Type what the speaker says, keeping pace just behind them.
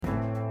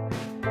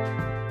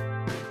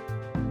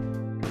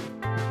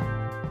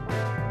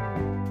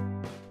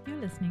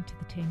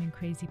Taming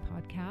Crazy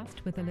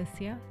podcast with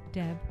Alicia,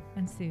 Deb,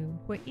 and Sue,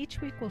 where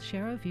each week we'll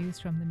share our views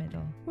from the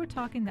middle. We're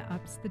talking the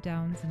ups, the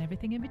downs, and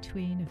everything in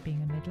between of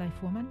being a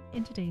midlife woman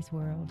in today's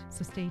world.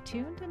 So stay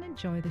tuned and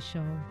enjoy the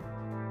show.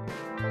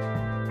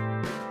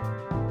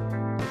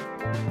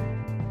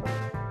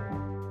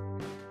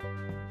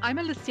 I'm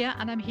Alicia,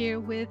 and I'm here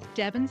with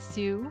Deb and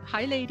Sue.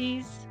 Hi,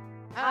 ladies.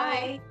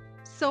 Hi.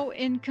 So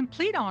in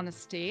complete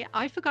honesty,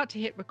 I forgot to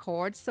hit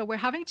record, so we're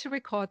having to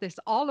record this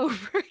all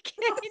over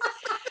again.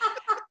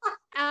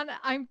 And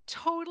I'm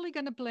totally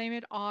going to blame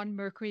it on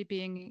Mercury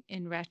being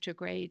in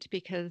retrograde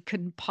because it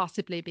couldn't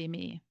possibly be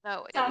me.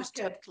 No, it Sounds was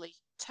good.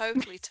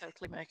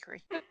 totally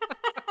Mercury.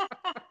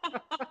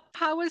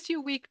 How has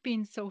your week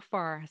been so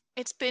far?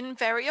 It's been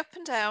very up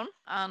and down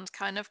and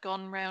kind of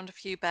gone round a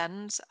few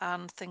bends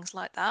and things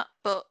like that.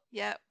 But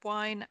yeah,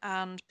 wine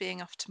and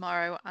being off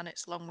tomorrow and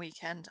it's a long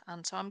weekend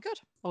and so I'm good.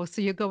 Oh,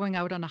 so you're going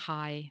out on a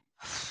high.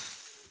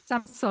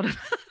 Some sort of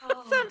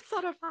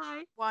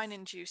high.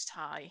 Wine-induced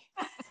high.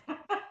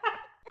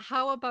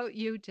 How about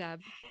you,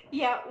 Deb?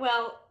 Yeah,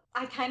 well,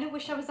 I kind of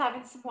wish I was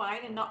having some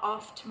wine and not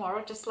off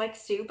tomorrow, just like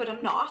Sue, but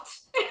I'm not.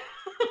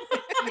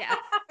 Yes.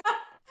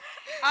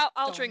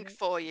 I'll drink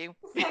for you.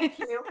 Thank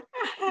you.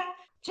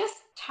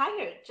 Just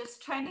tired,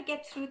 just trying to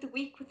get through the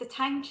week with the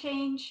time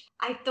change.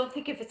 I don't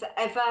think if it's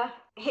ever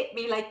hit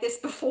me like this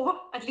before,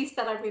 at least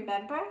that I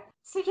remember.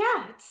 So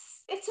yeah,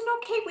 it's an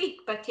okay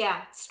week, but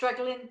yeah,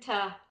 struggling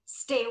to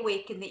stay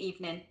awake in the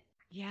evening.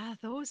 Yeah,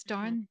 those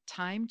darn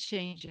time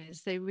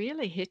changes, they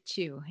really hit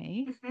you,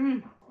 hey? Mm-hmm.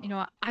 You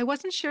know, I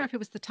wasn't sure if it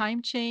was the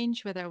time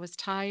change, whether I was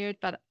tired,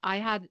 but I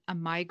had a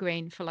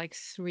migraine for like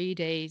 3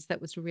 days that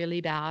was really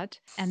bad.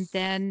 And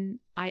then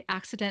I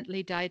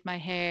accidentally dyed my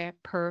hair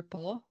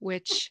purple,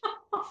 which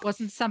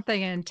wasn't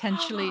something I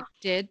intentionally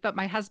did, but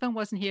my husband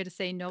wasn't here to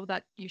say, no,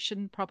 that you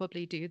shouldn't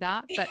probably do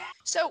that. But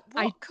So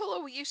what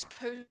colour were you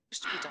supposed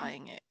to be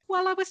dyeing it?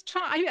 well, I was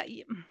trying.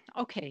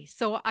 Okay,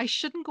 so I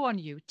shouldn't go on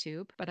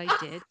YouTube, but I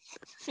did.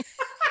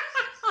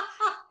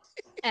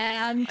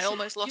 And I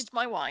almost lost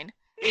my wine.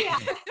 Yeah.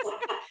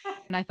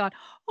 And I thought,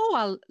 oh,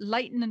 I'll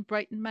lighten and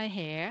brighten my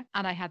hair.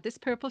 And I had this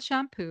purple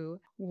shampoo.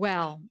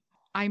 Well,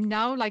 I'm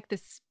now like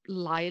this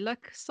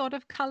lilac sort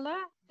of color.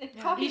 It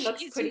probably He's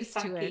looks pretty used to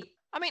it. funky.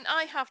 I mean,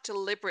 I have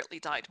deliberately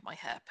dyed my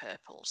hair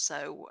purple,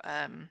 so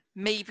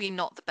maybe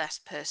not the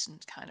best person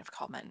to kind of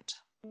comment.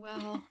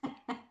 Well,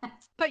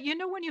 but you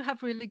know, when you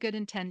have really good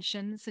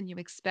intentions and you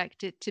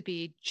expect it to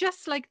be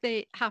just like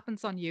they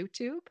happens on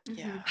YouTube,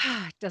 Yeah.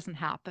 it doesn't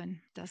happen.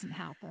 Doesn't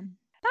happen.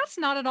 That's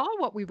not at all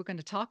what we were going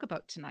to talk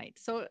about tonight.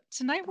 So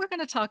tonight we're going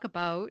to talk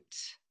about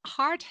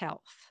heart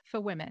health for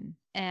women.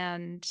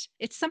 And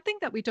it's something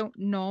that we don't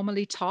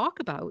normally talk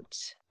about,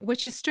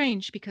 which is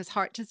strange because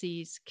heart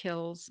disease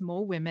kills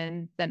more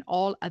women than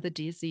all other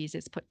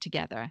diseases put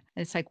together.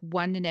 And it's like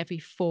 1 in every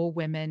 4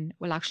 women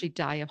will actually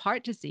die of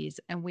heart disease.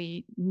 And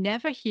we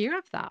never hear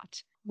of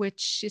that,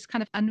 which is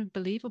kind of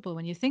unbelievable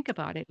when you think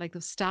about it. Like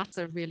those stats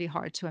are really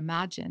hard to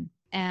imagine.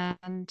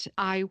 And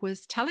I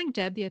was telling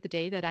Deb the other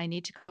day that I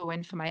need to go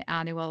in for my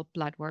annual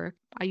blood work.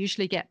 I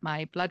usually get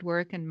my blood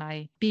work and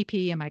my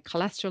BP and my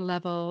cholesterol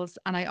levels.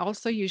 And I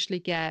also usually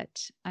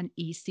get an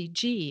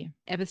ECG.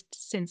 Ever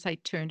since I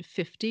turned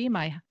 50,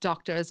 my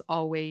doctor has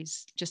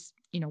always just,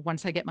 you know,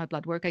 once I get my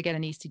blood work, I get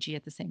an ECG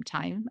at the same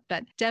time.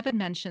 But Deb had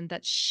mentioned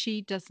that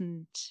she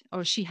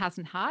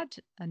hasn't had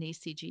an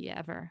ECG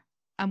ever.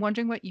 I'm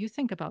wondering what you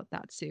think about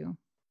that, Sue.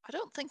 I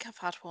don't think I've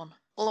had one,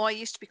 although I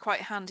used to be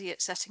quite handy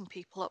at setting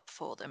people up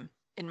for them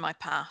in my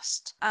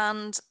past.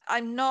 And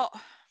I'm not,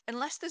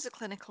 unless there's a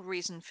clinical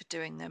reason for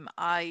doing them,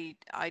 I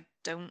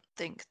don't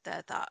think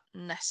they're that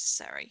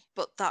necessary.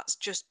 But that's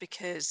just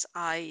because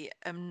I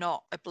am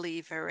not a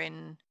believer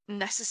in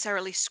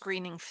necessarily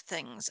screening for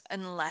things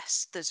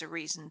unless there's a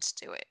reason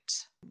to do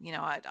it. You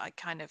know, I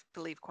kind of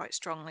believe quite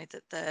strongly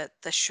that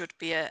there should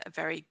be a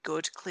very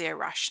good, clear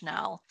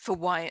rationale for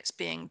why it's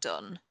being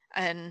done.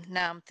 And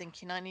now I'm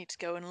thinking I need to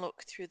go and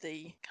look through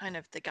the kind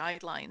of the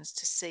guidelines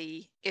to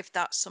see if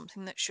that's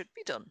something that should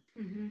be done.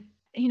 Mm-hmm.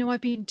 You know,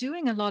 I've been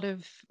doing a lot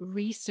of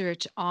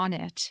research on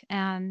it,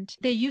 and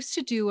they used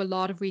to do a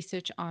lot of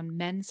research on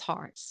men's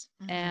hearts.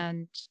 Mm-hmm.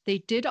 And they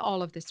did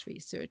all of this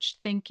research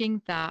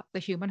thinking that the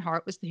human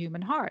heart was the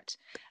human heart,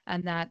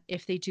 and that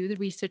if they do the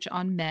research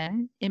on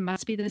men, it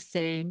must be the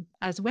same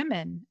as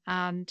women.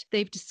 And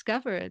they've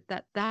discovered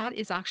that that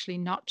is actually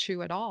not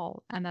true at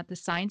all, and that the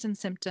signs and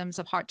symptoms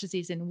of heart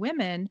disease in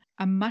women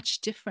are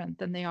much different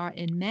than they are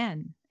in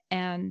men.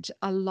 And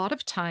a lot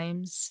of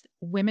times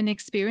women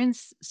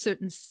experience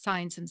certain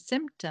signs and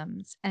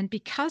symptoms. And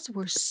because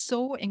we're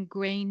so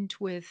ingrained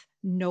with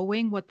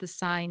knowing what the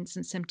signs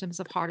and symptoms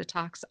of heart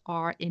attacks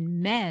are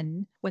in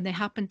men, when they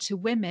happen to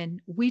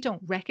women, we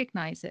don't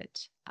recognize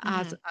it.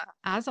 as Mhm.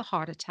 as a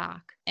heart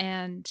attack.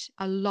 And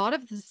a lot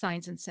of the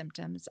signs and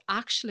symptoms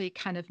actually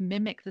kind of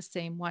mimic the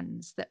same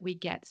ones that we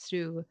get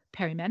through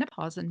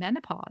perimenopause and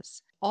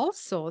menopause.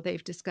 Also,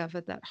 they've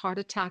discovered that heart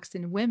attacks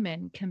in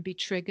women can be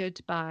triggered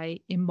by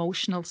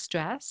emotional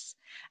stress,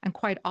 and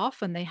quite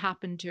often they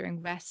happen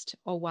during rest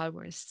or while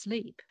we're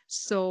asleep.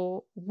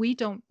 So we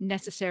don't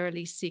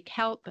necessarily seek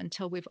help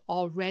until we've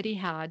already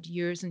had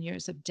years and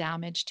years of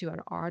damage to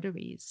our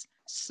arteries.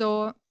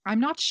 So I'm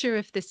not sure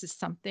if this is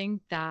something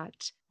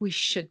that we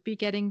should be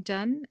getting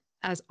done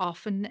as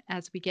often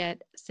as we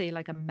get, say,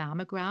 like a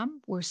mammogram.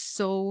 We're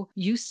so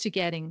used to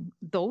getting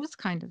those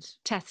kind of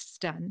tests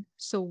done.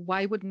 So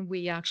why wouldn't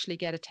we actually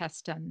get a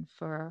test done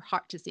for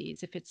heart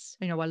disease if it's,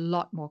 a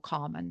lot more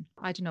common?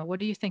 I don't know. What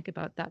do you think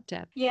about that,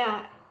 Deb?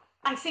 Yeah,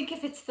 I think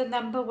if it's the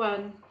number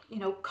one,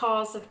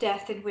 cause of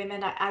death in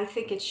women, I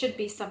think it should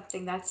be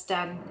something that's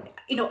done.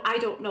 I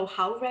don't know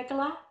how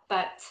regular,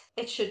 but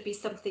it should be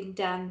something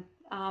done.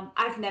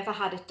 I've never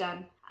had it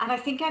done. And I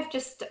think I've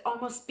just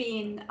almost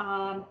been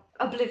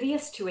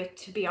oblivious to it,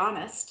 to be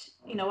honest.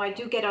 I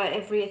do get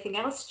everything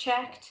else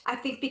checked. I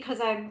think because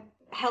I'm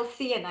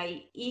healthy and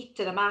I eat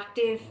and I'm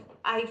active,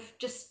 I've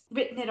just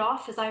written it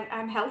off as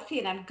I'm healthy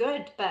and I'm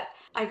good. But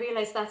I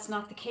realize that's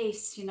not the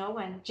case,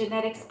 and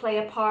genetics play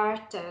a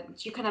part,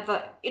 and you can have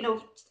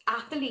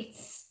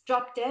athletes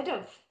drop dead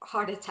of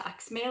heart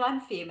attacks, male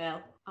and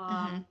female.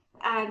 Mhm.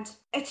 And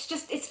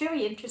it's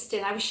very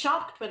interesting. I was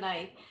shocked when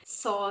I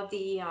saw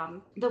the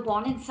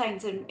warning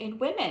signs in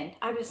women.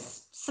 I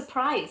was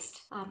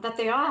surprised that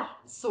they are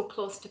so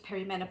close to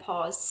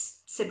perimenopause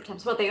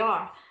symptoms. Well, they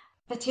are.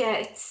 But yeah,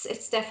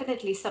 it's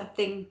definitely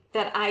something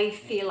that I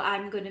feel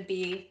I'm going to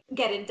be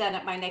getting done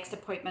at my next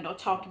appointment or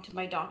talking to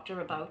my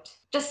doctor about,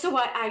 just so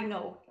I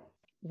know.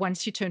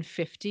 Once you turn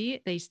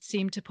 50, they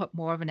seem to put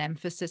more of an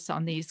emphasis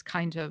on these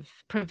kind of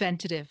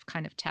preventative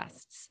kind of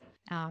tests,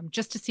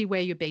 just to see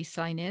where your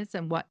baseline is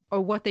and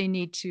what they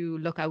need to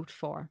look out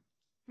for.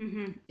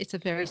 Hmm. It's a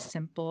very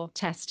simple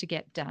test to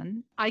get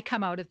done. I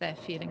come out of there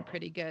feeling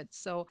pretty good.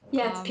 So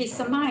Yeah, it's peace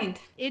of mind.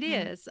 it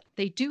Mm. is.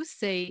 They do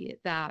say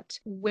that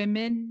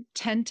women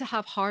tend to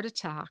have heart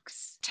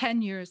attacks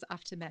 10 years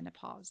after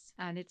menopause.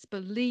 And it's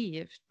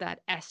believed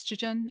that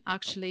estrogen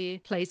actually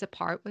plays a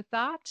part with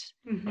that.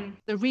 Hmm.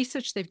 The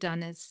research they've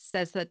done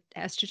says that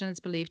estrogen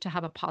is believed to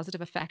have a positive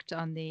effect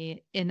on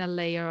the inner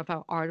layer of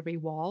our artery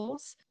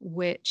walls,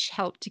 which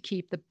help to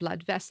keep the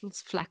blood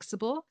vessels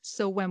flexible.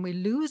 So when we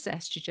lose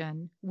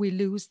estrogen, we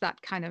lose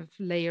that kind of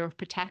layer of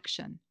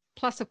protection.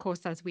 Plus, of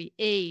course, as we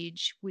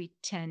age, we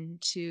tend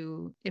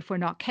to, if we're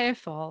not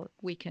careful,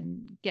 we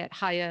can get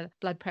higher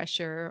blood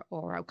pressure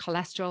or our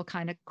cholesterol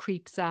kind of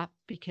creeps up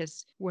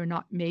because we're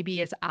not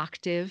maybe as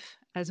active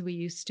as we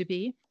used to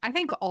be. I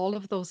think all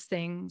of those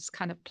things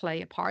kind of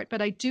play a part,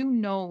 but I do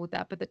know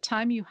that by the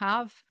time you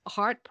have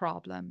heart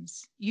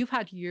problems, you've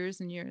had years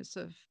and years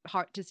of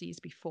heart disease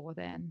before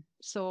then.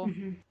 So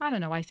Hmm. I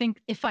don't know. I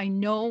think if I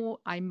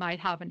know I might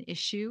have an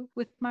issue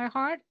with my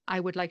heart, I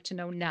would like to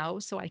know now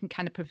so I can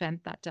kind of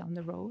prevent that down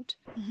the road.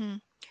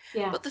 Mhm.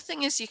 Yeah. But the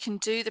thing is, you can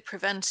do the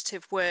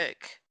preventative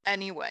work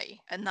anyway,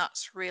 and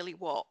that's really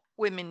what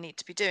women need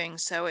to be doing.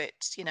 So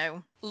it's,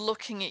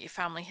 looking at your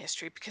family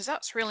history, because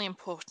that's really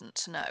important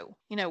to know.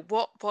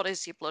 What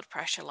is your blood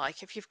pressure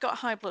like? If you've got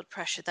high blood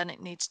pressure, then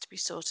it needs to be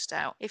sorted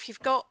out. If you've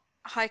got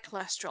high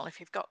cholesterol, if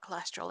you've got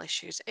cholesterol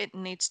issues, it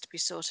needs to be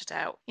sorted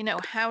out.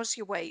 How's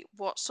your weight?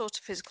 What sort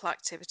of physical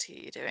activity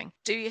are you doing?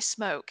 Do you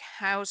smoke?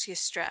 How's your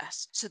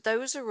stress? So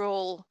those are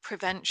all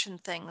prevention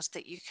things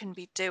that you can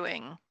be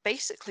doing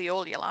basically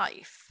all your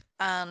life.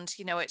 And,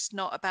 it's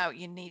not about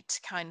you need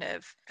to kind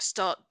of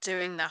start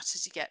doing that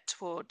as you get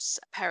towards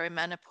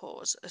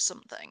perimenopause or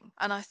something.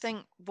 And I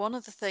think one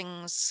of the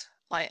things,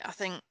 like, I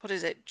think, what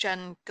is it,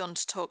 Jen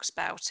Gunter talks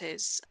about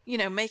is,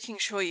 making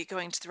sure you're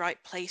going to the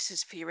right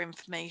places for your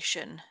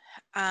information,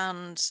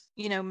 and,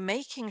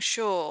 making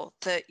sure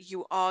that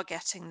you are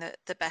getting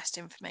the best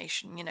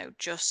information,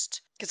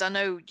 just because I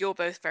know you're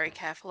both very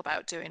careful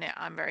about doing it.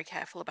 I'm very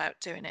careful about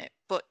doing it.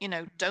 But,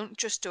 don't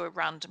just do a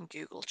random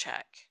Google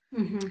check.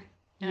 Hmm.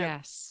 You know,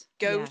 Yes.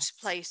 go to Yes.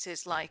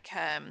 places like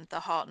the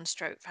Heart and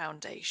Stroke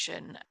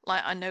Foundation.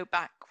 Like, I know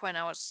back when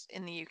I was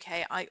in the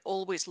UK, I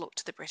always looked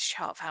to the British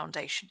Heart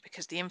Foundation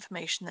because the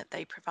information that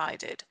they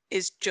provided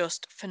is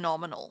just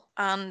phenomenal.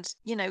 And,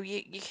 you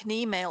can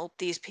email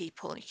these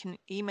people, you can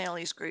email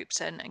these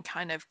groups and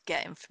kind of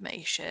get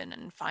information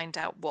and find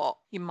out what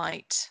you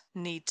might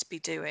need to be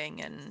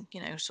doing, and,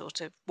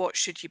 sort of what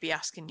should you be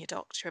asking your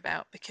doctor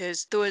about.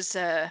 Because there was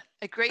a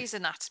Grey's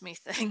Anatomy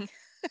thing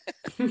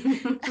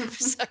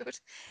episode.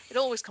 It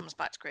always comes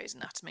back to Grey's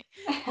Anatomy,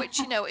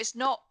 which, is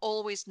not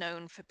always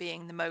known for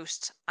being the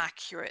most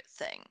accurate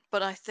thing.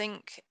 But I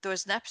think there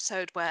was an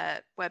episode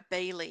where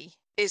Bailey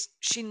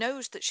she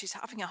knows that she's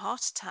having a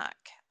heart attack.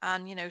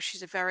 And,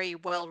 she's a very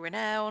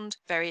well-renowned,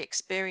 very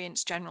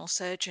experienced general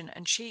surgeon.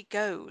 And she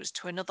goes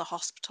to another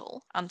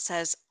hospital and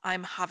says,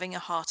 I'm having a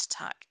heart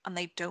attack. And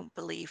they don't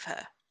believe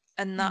her.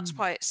 And that's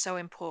why it's so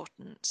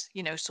important,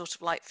 sort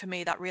of like for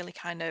me, that really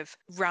kind of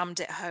rammed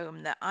it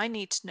home that I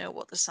need to know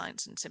what the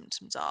signs and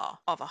symptoms are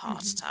of a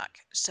heart attack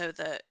so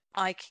that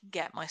I can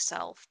get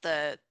myself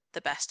the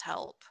best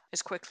help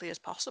as quickly as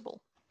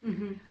possible.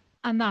 Mm-hmm.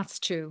 And that's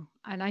true.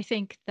 And I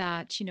think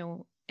that,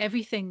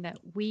 everything that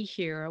we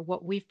hear,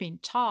 what we've been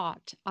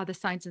taught, are the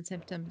signs and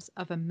symptoms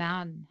of a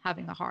man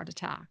having a heart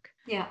attack.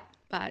 Yeah.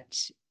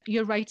 But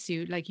you're right,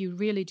 Sue. Like, you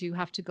really do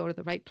have to go to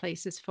the right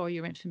places for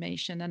your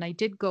information. And I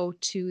did go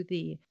to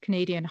the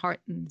Canadian Heart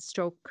and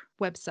Stroke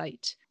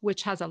website,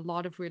 which has a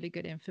lot of really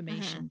good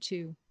information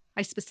too.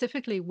 I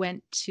specifically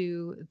went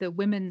to the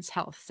women's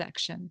health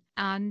section,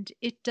 and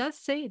it does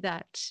say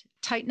that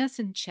tightness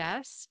in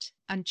chest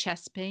and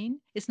chest pain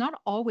is not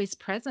always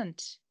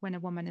present when a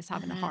woman is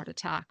having a heart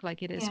attack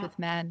like it is Yeah. with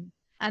men.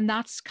 And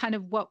that's kind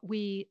of what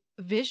we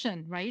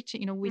vision, right?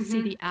 We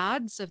see the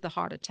ads of the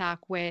heart attack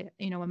where,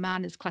 a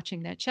man is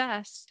clutching their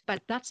chest,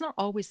 but that's not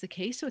always the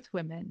case with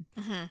women.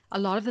 A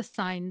lot of the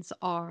signs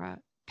are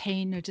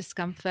pain or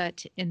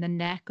discomfort in the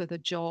neck or the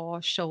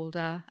jaw,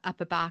 shoulder,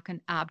 upper back,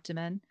 and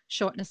abdomen,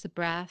 shortness of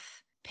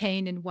breath,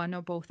 pain in one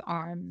or both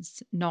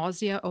arms,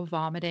 nausea or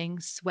vomiting,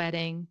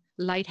 sweating,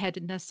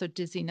 lightheadedness or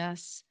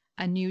dizziness,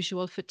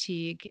 unusual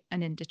fatigue,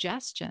 and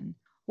indigestion.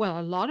 Well,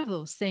 a lot of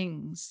those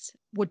things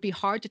would be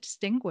hard to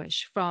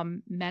distinguish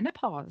from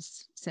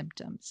menopause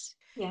symptoms.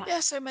 Yeah. Yeah,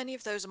 so many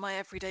of those are my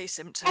everyday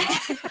symptoms.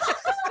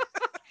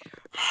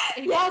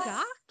 Yes.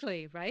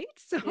 Exactly, right?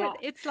 So Yeah.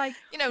 it's like,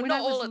 when not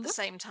I was all at the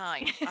same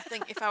time. I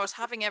think if I was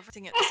having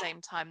everything at the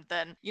same time,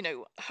 then,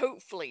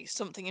 hopefully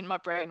something in my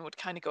brain would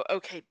kind of go,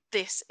 okay,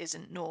 this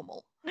isn't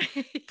normal.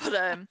 But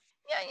yeah,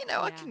 I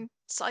Yeah. can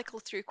cycle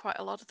through quite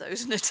a lot of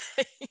those in a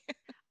day.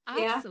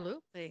 Yeah.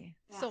 Absolutely.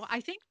 Yeah. So I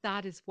think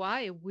that is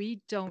why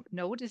we don't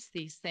notice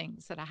these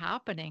things that are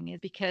happening, is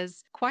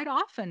because quite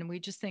often we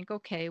just think,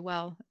 okay,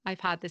 well,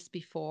 I've had this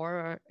before,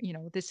 or,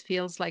 this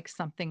feels like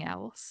something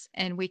else.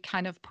 And we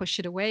kind of push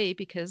it away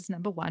because,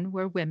 number one,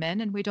 we're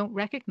women and we don't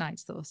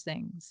recognize those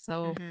things.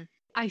 So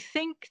I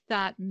think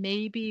that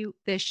maybe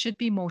there should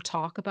be more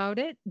talk about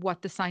it,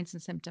 what the signs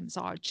and symptoms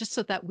are, just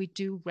so that we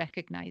do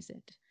recognize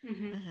it.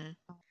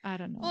 I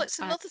don't Well, know. it's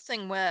another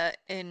thing where,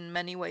 in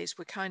many ways,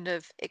 we're kind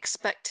of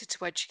expected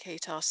to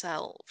educate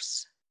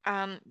ourselves.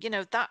 And,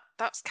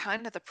 that's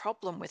kind of the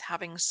problem with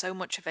having so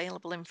much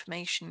available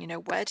information.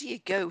 Where do you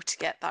go to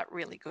get that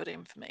really good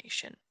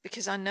information?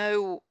 Because I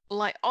know,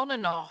 like, on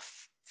and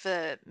off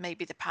for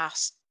maybe the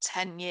past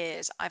 10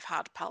 years, I've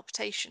had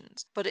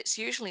palpitations, but it's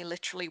usually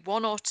literally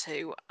one or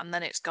two, and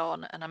then it's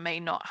gone, and I may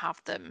not have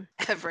them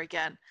ever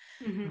again.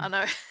 I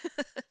know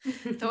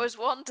there was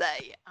one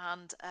day,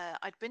 and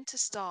I'd been to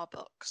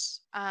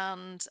Starbucks,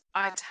 and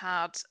I'd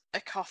had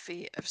a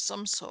coffee of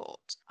some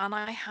sort, and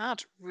I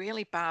had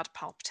really bad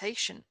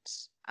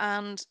palpitations,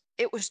 and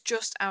it was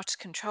just out of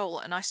control.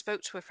 And I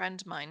spoke to a friend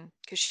of mine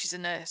because she's a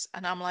nurse,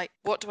 and I'm like,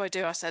 what do I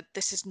do? I said,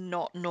 this is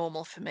not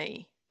normal for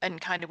me. And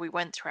kind of we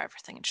went through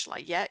everything, and she's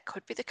like, yeah, it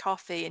could be the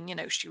coffee.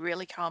 And she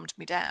really calmed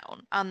me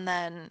down. And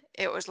then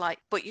it was like,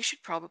 but you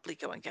should probably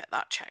go and get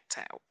that checked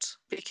out,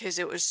 because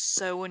it was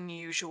so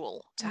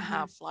unusual to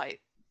have like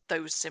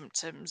those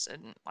symptoms,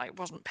 and like it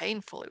wasn't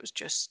painful. It was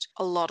just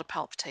a lot of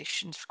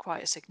palpitations for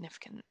quite a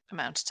significant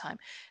amount of time.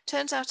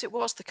 Turns out it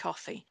was the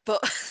coffee, but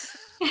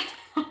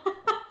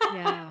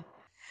Yeah.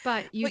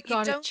 But you but you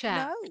got it don't know.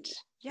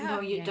 checked. No,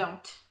 Yeah. you Yeah.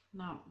 don't.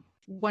 No.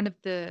 One of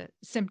the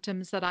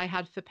symptoms that I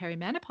had for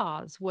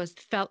perimenopause was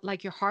felt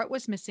like your heart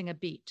was missing a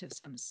beat of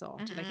some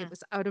sort, like it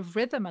was out of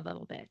rhythm a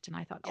little bit. And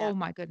I thought, Yeah. oh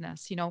my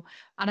goodness, and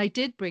I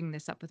did bring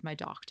this up with my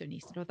doctor, and he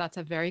said, oh, that's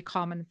a very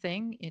common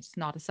thing. It's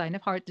not a sign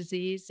of heart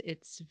disease.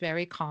 It's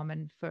very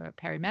common for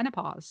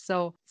perimenopause.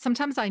 So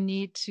sometimes I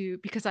need to,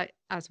 because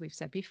as we've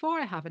said before,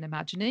 I have an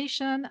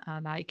imagination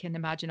and I can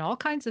imagine all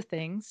kinds of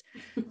things.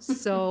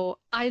 So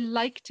I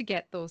like to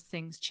get those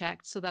things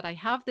checked so that I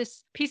have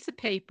this piece of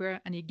paper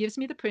and he gives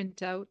me the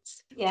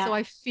printouts. Yeah. So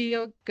I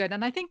feel good.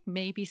 And I think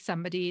maybe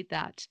somebody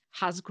that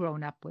has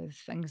grown up with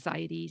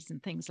anxieties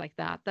and things like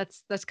that,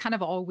 that's kind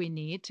of all we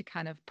need to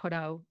kind of put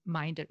our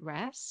mind at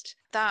rest.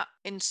 That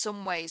in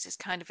some ways is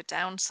kind of a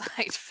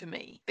downside for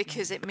me,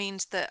 because it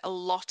means that a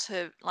lot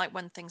of, like,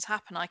 when things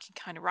happen, I can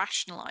kind of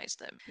rationalize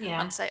them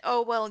Yeah. and say,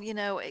 oh, well,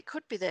 it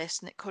could be this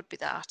and it could be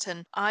that.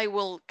 And I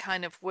will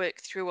kind of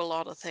work through a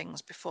lot of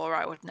things before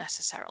I would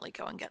necessarily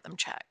go and get them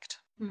checked.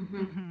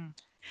 Mhm.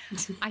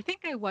 I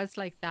think I was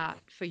like that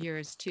for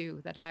years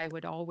too, that I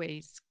would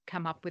always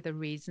come up with a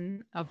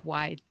reason of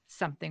why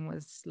something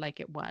was like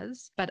it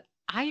was. But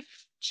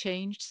I've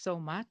changed so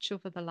much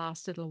over the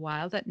last little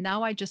while that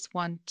now I just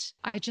want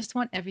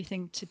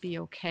everything to be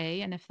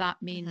okay. And if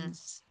that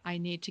means I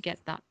need to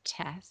get that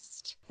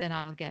test, then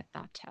I'll get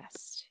that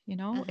test.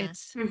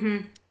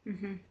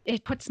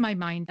 It puts my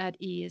mind at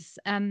ease.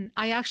 And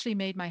I actually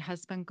made my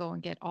husband go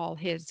and get all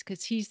his,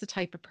 because he's the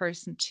type of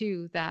person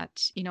too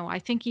that, I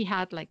think he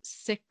had like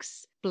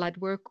 6 blood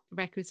work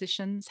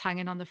requisitions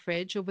hanging on the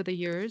fridge over the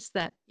years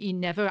that he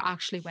never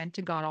actually went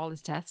and got all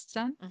his tests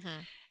done.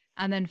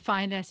 And then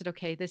finally I said,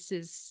 okay, this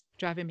is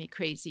driving me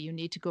crazy. You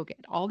need to go get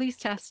all these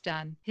tests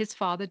done. His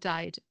father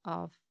died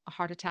of a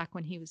heart attack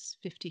when he was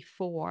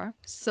 54.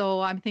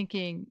 So I'm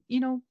thinking,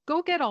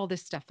 go get all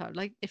this stuff out.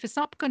 Like, if it's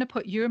not going to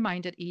put your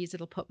mind at ease,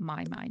 it'll put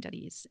my mind at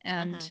ease.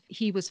 And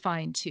he was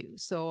fine too.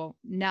 So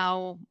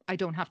now I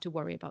don't have to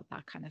worry about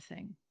that kind of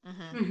thing.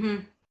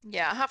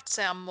 Yeah, I have to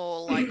say I'm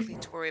more likely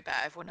to worry about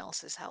everyone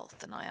else's health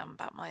than I am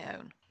about my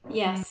own.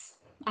 Yes,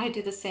 I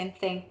do the same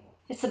thing.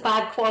 It's a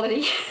bad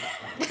quality.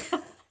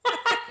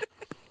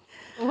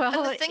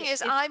 Well, and the thing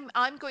is,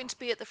 I'm going to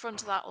be at the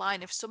front of that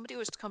line. If somebody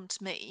was to come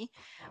to me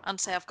and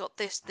say, I've got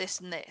this, this,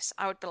 and this,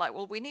 I would be like,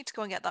 well, we need to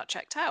go and get that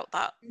checked out.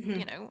 That,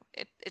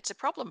 it's a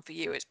problem for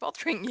you. It's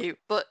bothering you.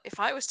 But if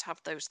I was to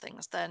have those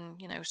things, then,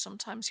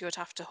 sometimes you would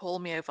have to haul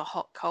me over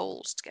hot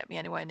coals to get me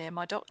anywhere near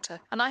my doctor.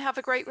 And I have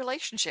a great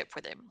relationship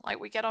with him. Like,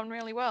 we get on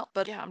really well.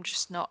 But yeah, I'm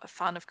just not a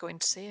fan of going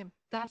to see him.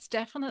 That's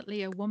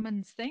definitely a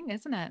woman's thing,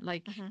 isn't it?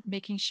 Like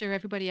making sure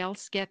everybody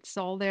else gets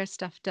all their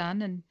stuff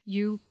done and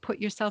you put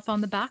yourself on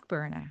the back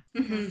burner.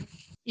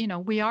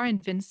 We are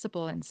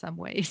invincible in some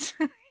ways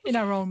in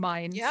our own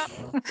minds. Yeah,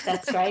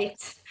 that's right.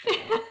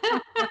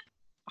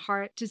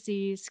 Heart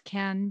disease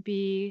can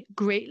be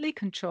greatly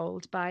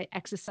controlled by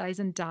exercise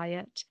and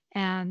diet.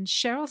 And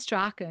Cheryl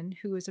Strachan,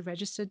 who is a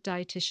registered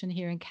dietitian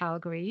here in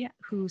Calgary,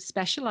 who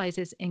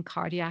specializes in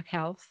cardiac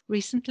health,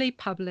 recently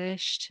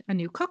published a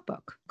new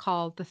cookbook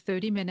called the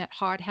 30-Minute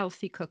Heart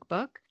Healthy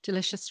Cookbook,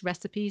 Delicious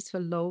Recipes for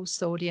Low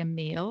Sodium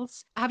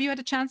Meals. Have you had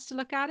a chance to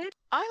look at it?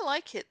 I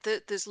like it.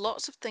 There's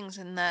lots of things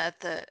in there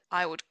that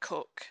I would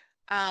cook.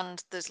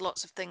 And there's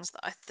lots of things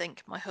that I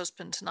think my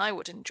husband and I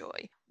would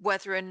enjoy.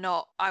 Whether or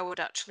not I would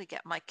actually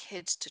get my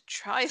kids to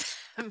try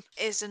them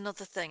is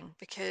another thing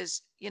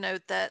because,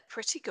 they're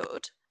pretty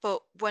good.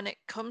 But when it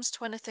comes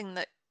to anything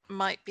that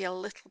might be a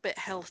little bit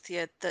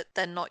healthier that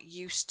they're not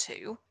used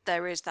to,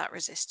 there is that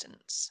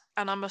resistance.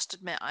 And I must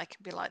admit, I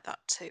can be like that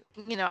too.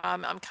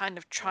 I'm kind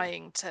of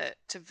trying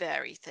to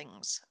vary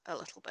things a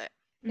little bit.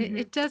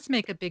 It does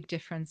make a big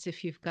difference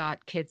if you've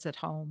got kids at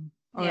home.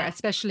 Or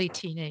especially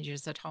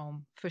teenagers at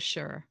home, for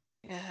sure.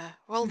 Yeah.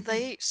 Well,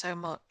 they eat so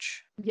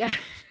much. Yeah.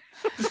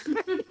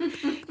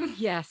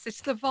 Yes,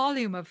 it's the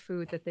volume of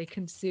food that they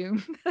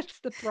consume. That's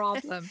the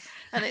problem.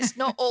 And it's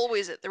not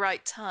always at the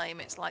right time.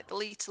 It's like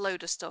they'll eat a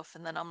load of stuff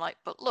and then I'm like,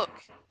 but look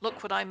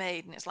what I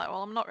made. And it's like,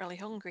 well, I'm not really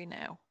hungry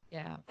now.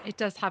 Yeah, it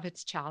does have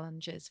its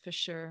challenges for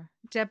sure.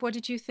 Deb, what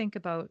did you think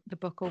about the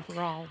book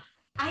overall?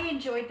 I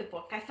enjoyed the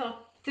book. I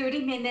thought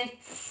 30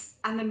 minutes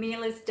and the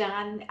meal is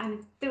done.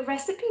 And the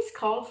recipes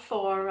call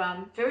for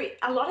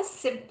a lot of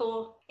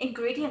simple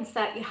ingredients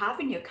that you have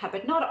in your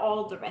cupboard. Not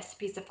all the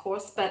recipes, of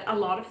course, but a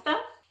lot of them.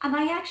 And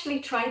I actually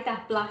tried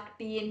that black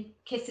bean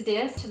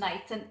quesadillas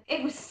tonight, and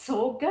it was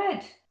so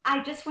good.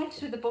 I just went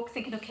through the book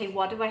thinking, okay,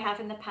 what do I have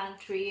in the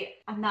pantry?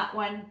 And that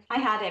one, I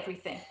had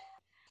everything.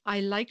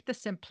 I liked the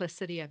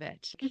simplicity of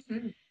it.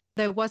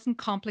 There wasn't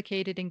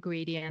complicated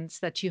ingredients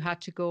that you had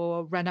to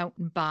go run out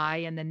and buy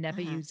and then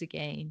never use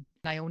again.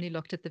 I only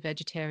looked at the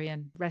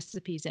vegetarian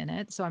recipes in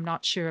it, so I'm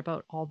not sure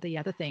about all the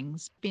other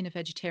things. Been a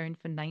vegetarian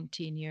for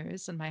 19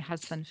 years and my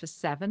husband for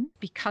 7.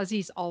 Because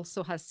he's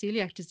also has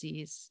celiac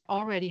disease,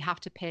 already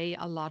have to pay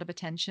a lot of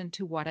attention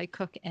to what I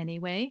cook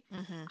anyway.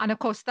 And of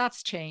course,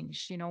 that's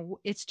changed.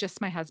 It's just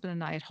my husband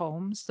and I at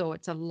home, so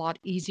it's a lot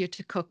easier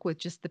to cook with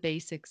just the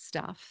basic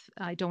stuff.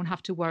 I don't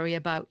have to worry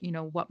about,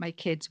 what my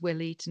kids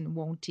will eat and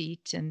won't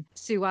eat. And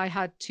Sue, I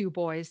had 2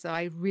 boys, so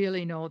I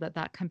really know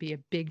that can be a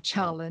big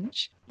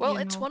challenge. Well,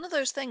 it's one of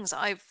those things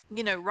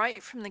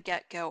right from the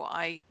get-go,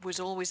 I was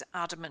always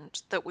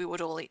adamant that we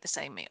would all eat the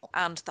same meal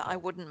and that I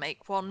wouldn't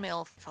make one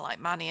meal for like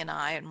Manny and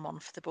I and one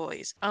for the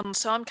boys. And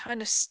so I'm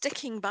kind of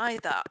sticking by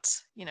that,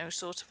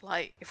 sort of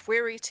like if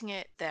we're eating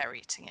it, they're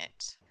eating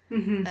it.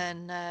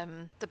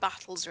 And the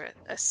battles are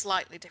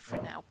slightly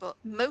different now. But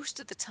most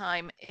of the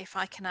time, if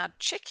I can add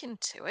chicken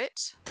to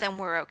it, then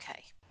we're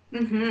okay.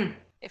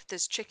 If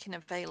there's chicken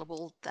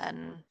available,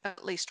 then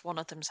at least one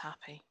of them's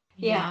happy.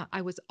 Yeah,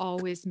 I was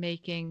always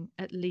making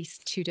at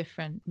least 2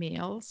 different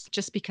meals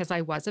just because I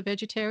was a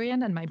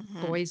vegetarian and my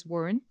boys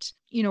weren't.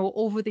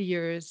 Over the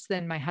years,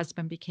 then my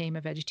husband became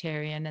a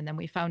vegetarian and then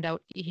we found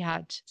out he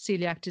had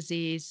celiac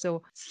disease.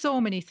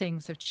 So many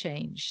things have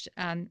changed.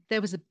 And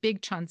there was a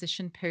big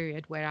transition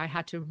period where I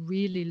had to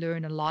really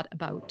learn a lot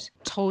about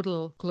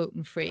total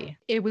gluten-free.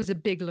 It was a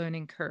big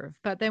learning curve.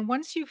 But then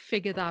once you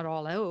figure that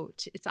all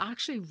out, it's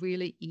actually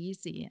really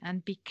easy.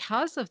 And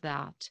because of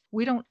that,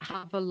 we don't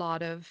have a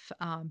lot of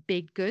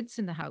baked goods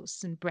in the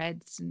house and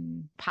breads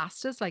and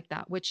pastas like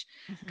that, which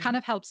kind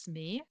of helps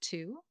me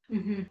too.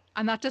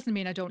 And that doesn't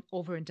mean I don't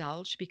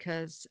overindulge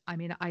because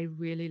I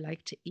really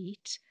like to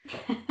eat.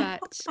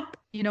 But,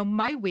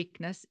 my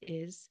weakness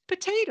is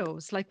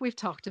potatoes, like we've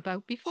talked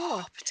about before.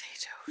 Oh,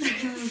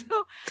 potatoes.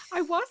 So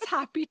I was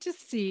happy to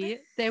see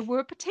there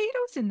were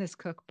potatoes in this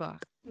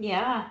cookbook.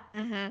 Yeah.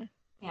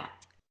 Yeah.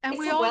 And It's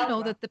we a all well know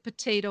run. that the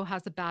potato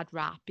has a bad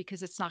rap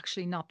because it's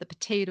actually not the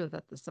potato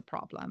that is the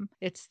problem.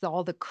 It's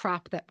all the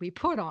crap that we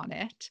put on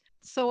it.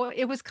 So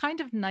it was kind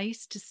of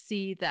nice to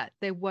see that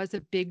there was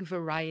a big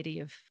variety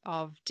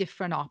of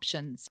different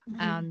options.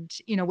 Mhm. And,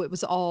 it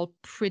was all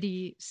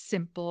pretty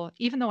simple,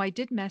 even though I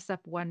did mess up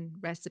one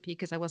recipe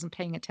because I wasn't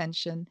paying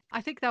attention.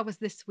 I think that was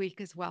this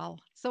week as well.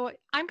 So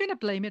I'm going to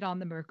blame it on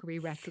the Mercury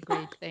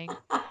retrograde thing.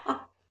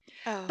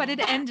 But it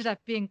Oh. ended up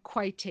being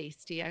quite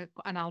tasty,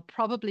 and I'll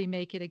probably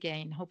make it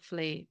again.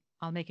 Hopefully,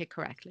 I'll make it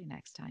correctly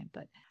next time.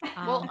 But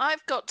Well, um,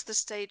 I've got to the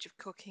stage of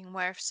cooking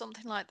where if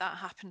something like that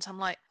happens, I'm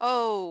like,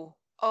 oh,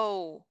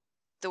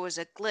 there was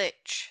a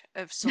glitch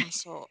of some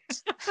sort.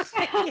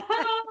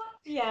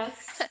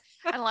 Yes.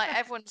 And like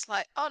everyone's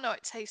like, oh no,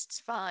 it tastes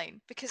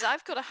fine. Because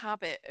I've got a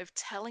habit of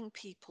telling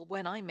people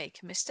when I make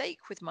a mistake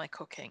with my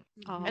cooking.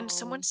 And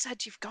someone oh,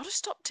 said, you've got to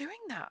stop doing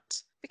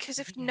that. Because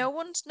if yeah, no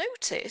one's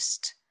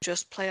noticed,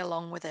 just play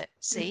along with it.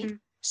 See? Mhm.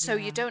 So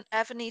you yeah. don't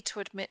ever need to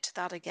admit to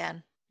that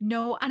again.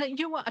 No, and you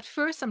know what? At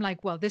first, I'm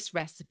like, well, this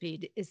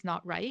recipe is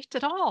not right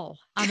at all.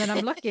 And then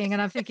I'm looking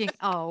and I'm thinking,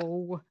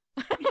 oh,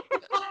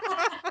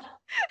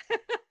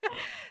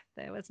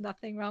 there was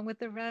nothing wrong with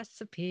the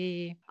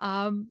recipe.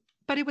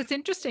 But it was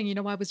interesting,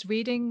 I was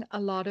reading a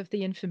lot of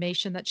the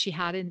information that she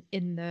had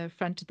in the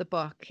front of the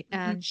book, Mhm.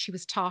 and she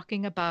was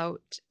talking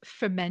about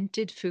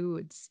fermented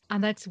foods.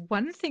 And that's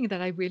one thing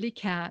that I really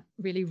can't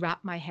really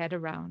wrap my head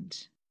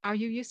around. Are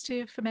you used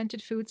to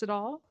fermented foods at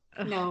all?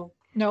 Ugh, No.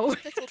 no.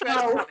 Does pickled red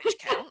No. cabbage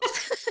count?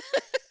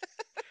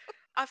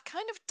 I've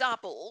kind of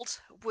dabbled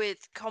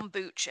with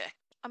kombucha.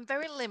 I'm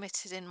very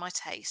limited in my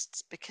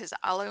tastes because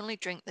I'll only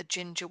drink the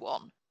ginger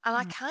one. And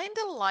I Mm. kind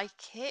of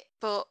like it,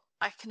 but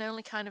I can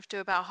only kind of do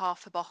about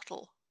half a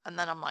bottle. And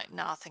then I'm like,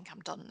 no, I think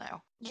I'm done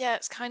now. Yeah,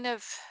 it's kind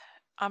of,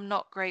 I'm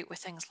not great with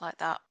things like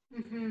that.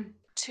 Mhm.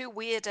 Too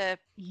weird a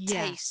Yes.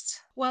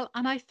 taste. Well,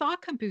 and I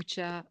thought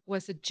kombucha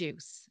was a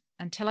juice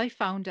until I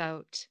found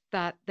out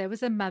that there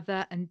was a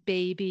mother and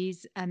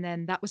babies, and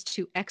then that was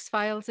two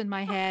X-Files in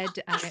my head.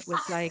 And it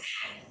was like,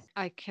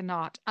 I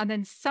cannot. And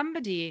then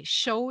somebody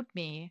showed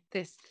me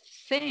this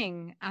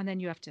thing, and then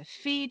you have to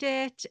feed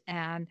it.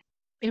 And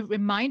it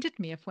reminded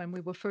me of when we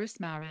were first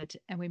married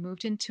and we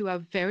moved into our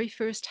very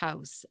first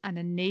house, and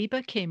a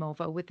neighbor came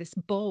over with this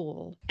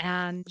bowl.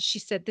 And she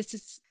said, this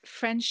is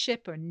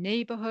friendship or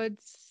neighborhood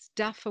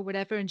stuff or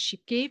whatever. And she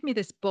gave me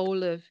this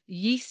bowl of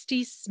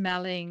yeasty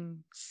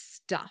smelling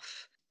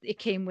stuff. It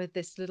came with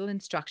this little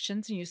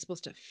instructions, and you're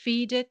supposed to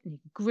feed it, and you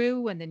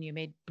grew, and then you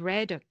made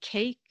bread or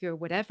cake or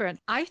whatever. And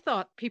I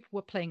thought people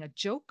were playing a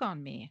joke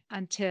on me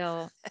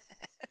until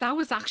that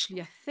was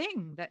actually a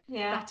thing, that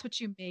Yeah. that's what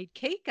you made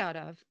cake out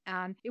of.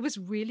 And it was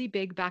really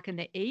big back in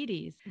the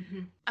 80s.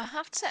 Mhm. I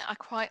have to say, I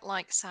quite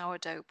like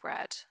sourdough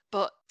bread,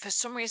 but for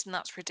some reason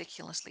that's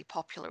ridiculously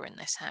popular in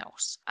this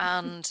house.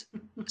 And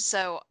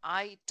so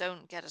I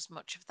don't get as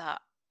much of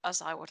that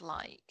as I would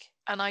like.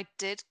 And I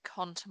did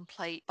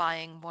contemplate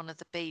buying one of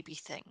the baby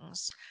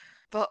things,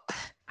 but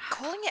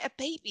calling it a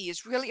baby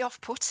is really off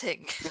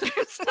putting.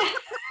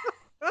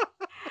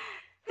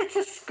 It's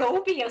a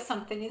SCOBY or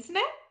something, isn't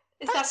it?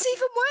 Is that That's what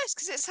even worse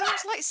because it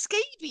sounds like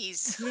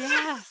scabies.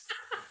 Yes.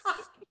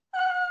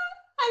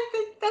 I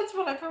think that's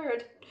what I've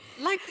heard.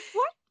 Like,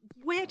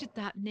 where did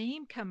that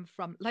name come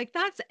from? Like,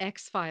 that's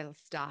X-File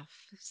stuff.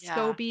 Yeah,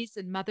 Scobies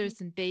and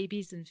mothers and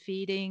babies and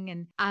feeding.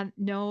 And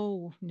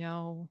no,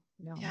 no,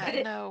 no. yeah,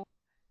 But no.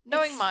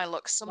 Knowing it's my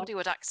luck, somebody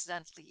would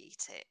accidentally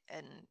eat it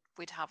and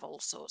we'd have all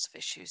sorts of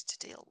issues to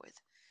deal with.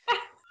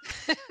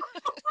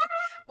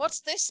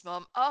 What's this,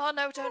 Mum? Oh,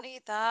 no, don't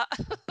eat that.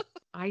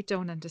 I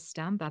don't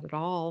understand that at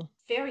all.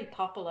 very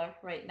popular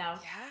right now.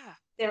 Yeah.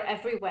 They're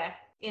everywhere,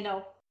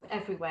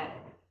 everywhere.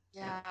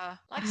 Yeah.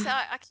 Like I say,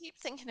 I keep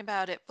thinking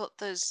about it, but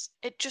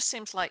it just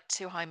seems like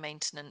too high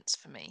maintenance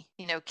for me.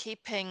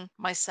 Keeping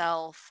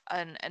myself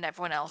and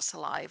everyone else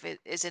alive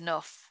is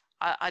enough.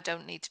 I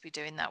don't need to be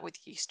doing that with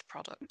yeast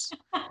products.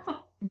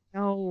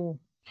 No,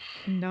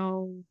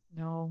 no,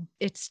 no.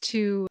 It's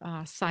too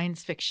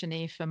science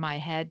fictiony for my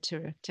head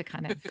to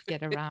kind of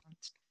get around.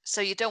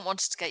 So you don't want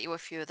us to get you a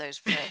few of those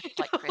for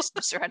like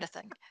Christmas or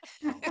anything?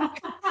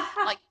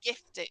 Like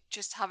gift it,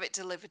 just have it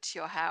delivered to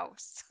your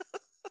house.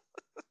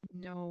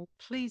 No,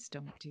 please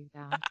don't do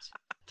that.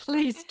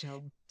 Please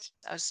don't.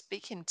 I was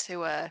speaking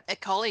to a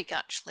colleague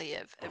actually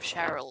of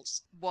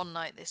Cheryl's one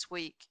night this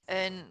week,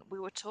 and we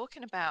were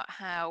talking about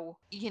how,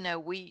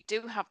 we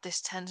do have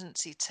this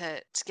tendency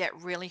to get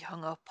really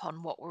hung up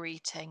on what we're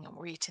eating, and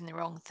we're eating the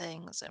wrong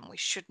things, and we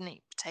shouldn't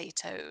eat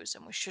potatoes,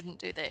 and we shouldn't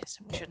do this,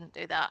 and we shouldn't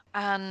do that.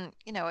 And,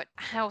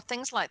 how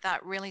things like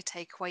that really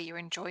take away your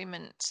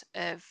enjoyment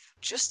of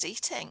just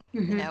eating,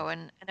 Mhm.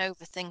 and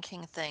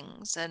overthinking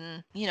things.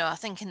 And, I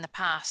think in the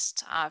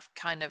past, I've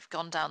kind of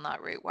gone down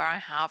that route where I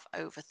have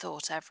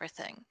overthought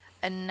everything.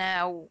 And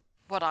now,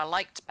 what I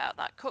liked about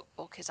that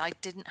cookbook is I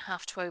didn't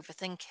have to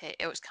overthink it.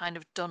 It was kind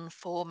of done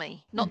for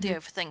me. Not the Mhm.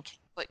 overthinking,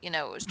 but,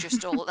 it was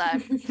just all there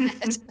in my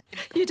head.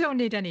 You don't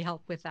need any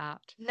help with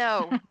that.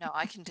 No, no,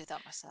 I can do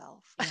that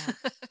myself. Yeah.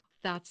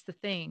 that's the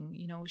thing.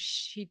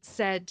 She'd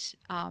said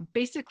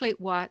basically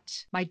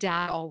what my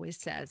dad always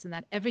says, and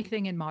that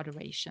everything in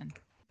moderation.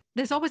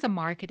 There's always a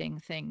marketing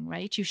thing,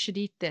 right? You should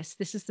eat this.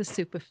 This is the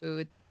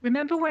superfood.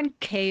 Remember when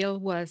kale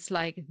was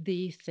like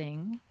the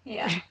thing?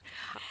 Yeah.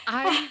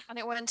 And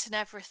it went in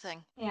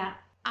everything. Yeah.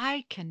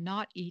 I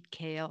cannot eat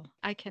kale.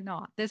 I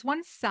cannot. There's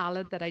one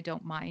salad that I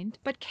don't mind,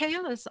 but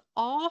kale is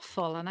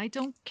awful. And I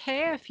don't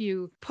care if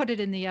you put it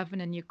in the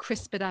oven and you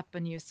crisp it up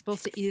and you're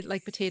supposed to eat it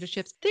like potato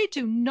chips. They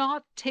do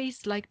not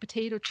taste like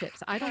potato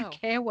chips. I don't No.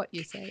 care what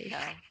you say. No,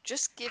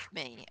 just give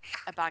me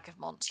a bag of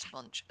Monster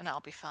Munch and I'll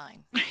be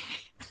fine.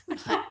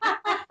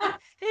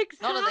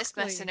 Exactly. None of this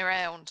messing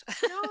around.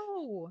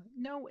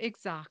 No,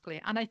 exactly.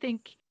 And I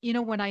think,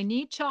 when I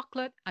need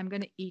chocolate, I'm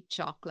going to eat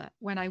chocolate.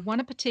 When I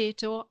want a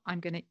potato, I'm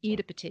going to eat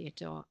a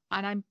potato.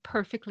 And I'm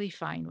perfectly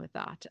fine with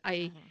that.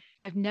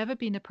 I've never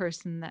been a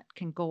person that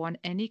can go on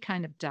any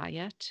kind of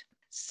diet.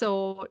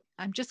 So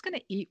I'm just going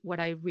to eat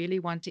what I really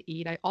want to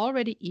eat. I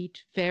already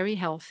eat very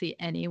healthy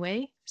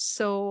anyway.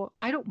 So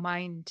I don't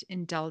mind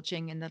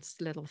indulging in those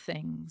little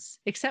things,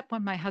 except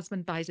when my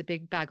husband buys a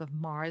big bag of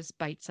Mars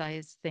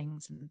bite-sized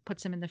things and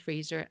puts them in the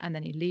freezer, and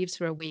then he leaves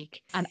for a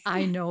week and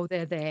I know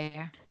they're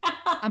there.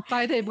 And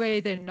by the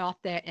way, they're not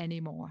there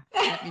anymore.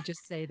 Let me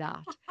just say that.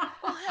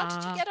 Well, how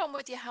did you get on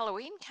with your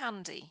Halloween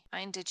candy?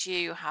 I mean, did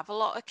you have a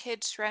lot of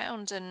kids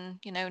round and,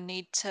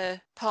 need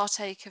to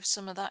partake of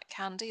some of that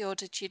candy, or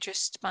did you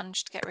just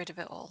manage to get rid of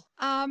it all?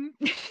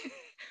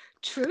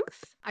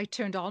 Truth, I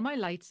turned all my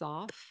lights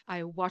off.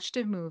 I watched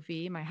a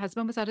movie. My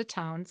husband was out of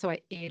town, so I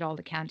ate all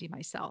the candy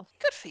myself.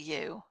 Good for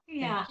you.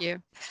 Yeah. Thank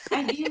you.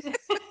 I knew that.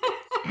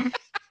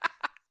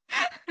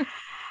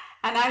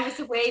 And I was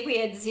away, we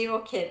had 0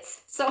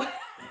 kids. So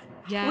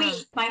Yeah.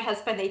 my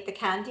husband ate the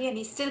candy and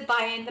he's still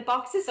buying the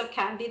boxes of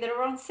candy that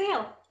are on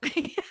sale.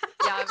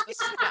 Yeah,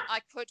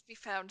 I could be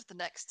found the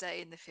next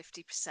day in the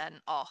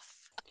 50%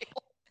 off.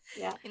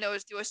 Yeah.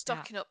 As they were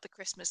stocking up the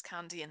Christmas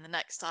candy in the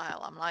next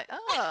aisle, I'm like,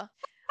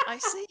 I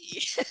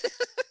see.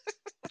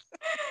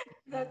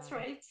 That's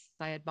right.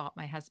 I had bought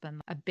my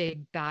husband a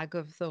big bag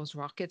of those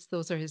rockets.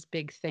 Those are his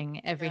big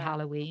thing every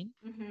Halloween.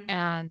 Mm-hmm.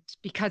 And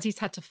because he's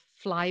had to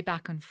fly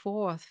back and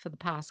forth for the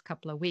past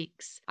couple of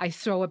weeks, I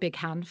throw a big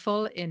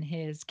handful in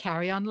his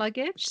carry-on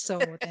luggage. So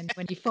then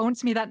when he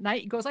phones me that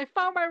night, he goes, I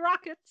found my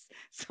rockets.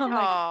 So I'm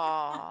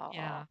like,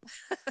 yeah.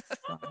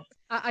 So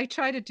I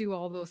try to do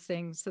all those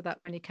things so that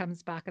when he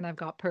comes back and I've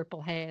got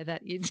purple hair,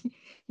 that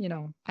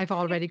I've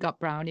already got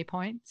brownie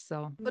points.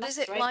 So, but is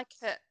it right. like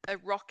a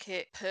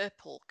rocket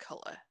purple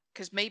color?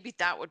 Because maybe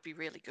that would be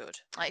really good.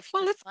 Like if you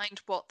could find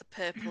what the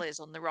purple is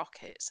on the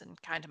rockets and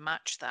kind of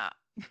match that.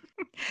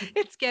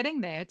 It's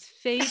getting there. It's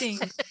fading.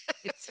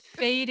 It's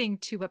fading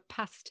to a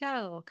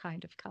pastel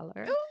kind of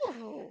color.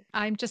 Ooh.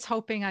 I'm just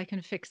hoping I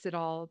can fix it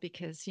all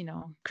because,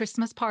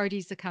 Christmas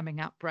parties are coming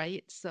up,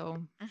 right?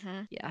 So,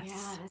 yes.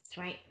 Yeah, that's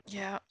right.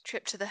 Yeah,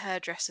 trip to the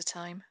hairdresser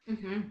time.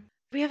 Mm-hmm. Do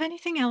we have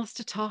anything else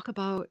to talk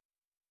about?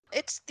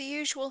 It's the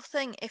usual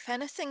thing. If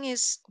anything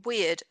is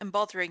weird and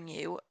bothering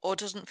you or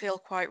doesn't feel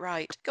quite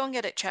right, go and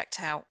get it checked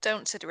out.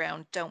 Don't sit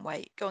around. Don't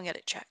wait. Go and get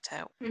it checked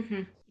out.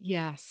 Mm-hmm.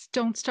 Yes.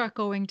 Don't start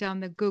going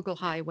down the Google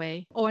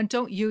highway. Oh, and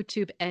don't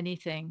YouTube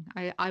anything.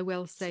 I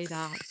will say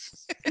that.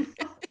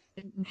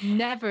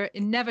 It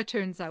never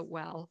turns out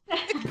well.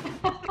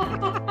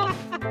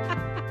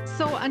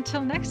 So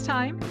until next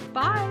time,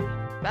 bye.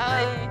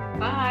 Bye.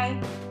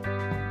 Bye.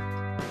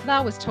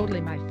 That was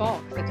totally my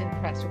fault because I didn't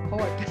press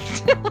record. But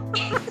still.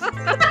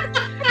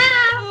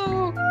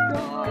 Oh,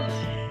 God.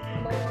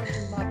 Lord,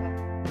 love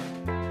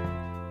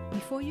it.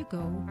 Before you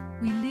go,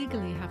 we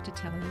legally have to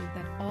tell you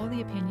that all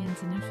the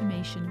opinions and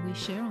information we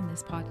share on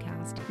this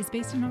podcast is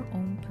based on our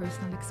own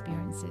personal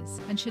experiences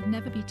and should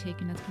never be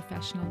taken as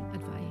professional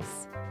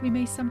advice. We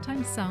may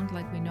sometimes sound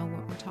like we know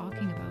what we're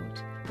talking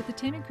about, but the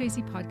Tame and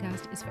Crazy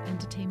podcast is for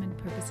entertainment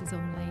purposes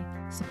only,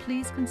 so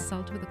please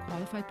consult with a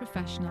qualified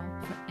professional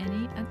for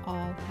any and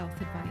all health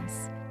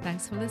advice.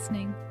 Thanks for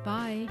listening.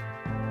 Bye.